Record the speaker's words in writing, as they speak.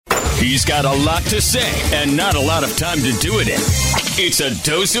He's got a lot to say and not a lot of time to do it in. It's a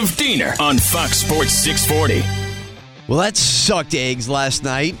dose of Diener on Fox Sports 640. Well, that sucked eggs last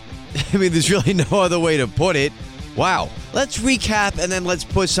night. I mean, there's really no other way to put it. Wow. Let's recap and then let's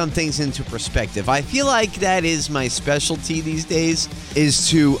put some things into perspective. I feel like that is my specialty these days, is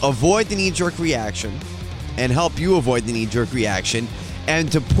to avoid the knee-jerk reaction and help you avoid the knee-jerk reaction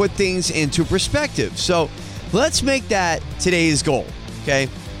and to put things into perspective. So let's make that today's goal, okay?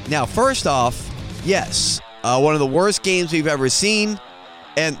 Now, first off, yes, one of the worst games we've ever seen.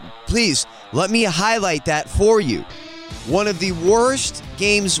 And please, let me highlight that for you. One of the worst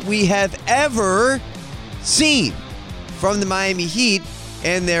games we have ever seen from the Miami Heat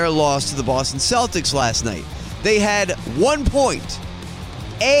and their loss to the Boston Celtics last night. They had 1 point.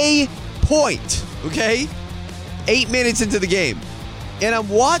 A point, okay? 8 minutes into the game. And I'm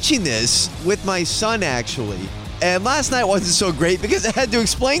watching this with my son, actually. And last night wasn't so great because I had to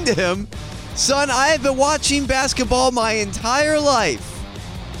explain to him, son, I have been watching basketball my entire life.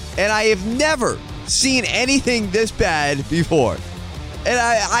 And I have never seen anything this bad before. And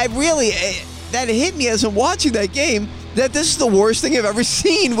I really, that hit me as I'm watching that game, that this is the worst thing I've ever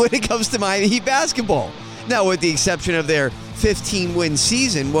seen when it comes to Miami Heat basketball. Now, with the exception of their 15-win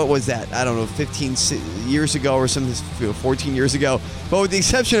season, what was that? I don't know, 15 years ago or something, 14 years ago. But with the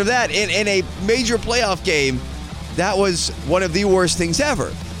exception of that, in a major playoff game, that was one of the worst things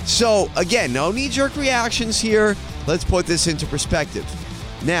ever. So, again, no knee-jerk reactions here. Let's put this into perspective.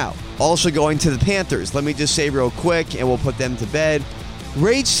 Now, also going to the Panthers. Let me just say real quick, and we'll put them to bed.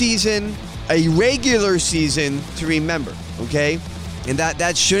 Great season, a regular season to remember, okay? And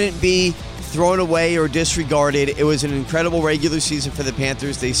that shouldn't be thrown away or disregarded. It was an incredible regular season for the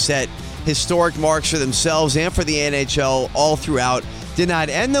Panthers. They set historic marks for themselves and for the NHL all throughout. Did not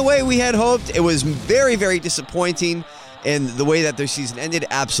end the way we had hoped. It was very, very disappointing in the way that their season ended,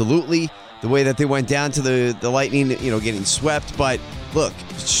 absolutely. The way that they went down to the Lightning, getting swept. But look,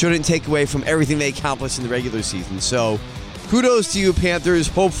 shouldn't take away from everything they accomplished in the regular season. So kudos to you, Panthers.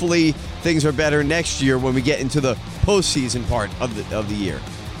 Hopefully things are better next year when we get into the postseason part of the year.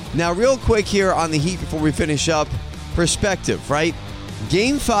 Now, real quick here on the Heat before we finish up, perspective, right?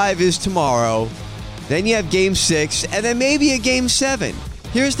 Game 5 is tomorrow. Then you have Game 6, and then maybe a Game 7.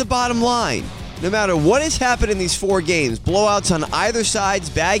 Here's the bottom line. No matter what has happened in these 4 games, blowouts on either sides,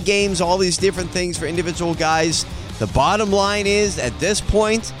 bad games, all these different things for individual guys, the bottom line is, at this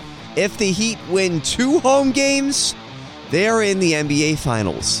point, if the Heat win 2 home games, they are in the NBA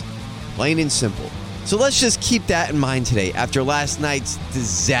Finals. Plain and simple. So let's just keep that in mind today after last night's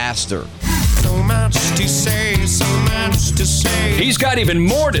disaster. So much to say, so much to say. He's got even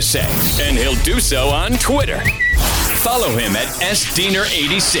more to say, and he'll do so on Twitter. Follow him at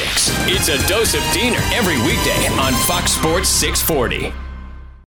SDiener86. It's a dose of Diener every weekday on Fox Sports 640.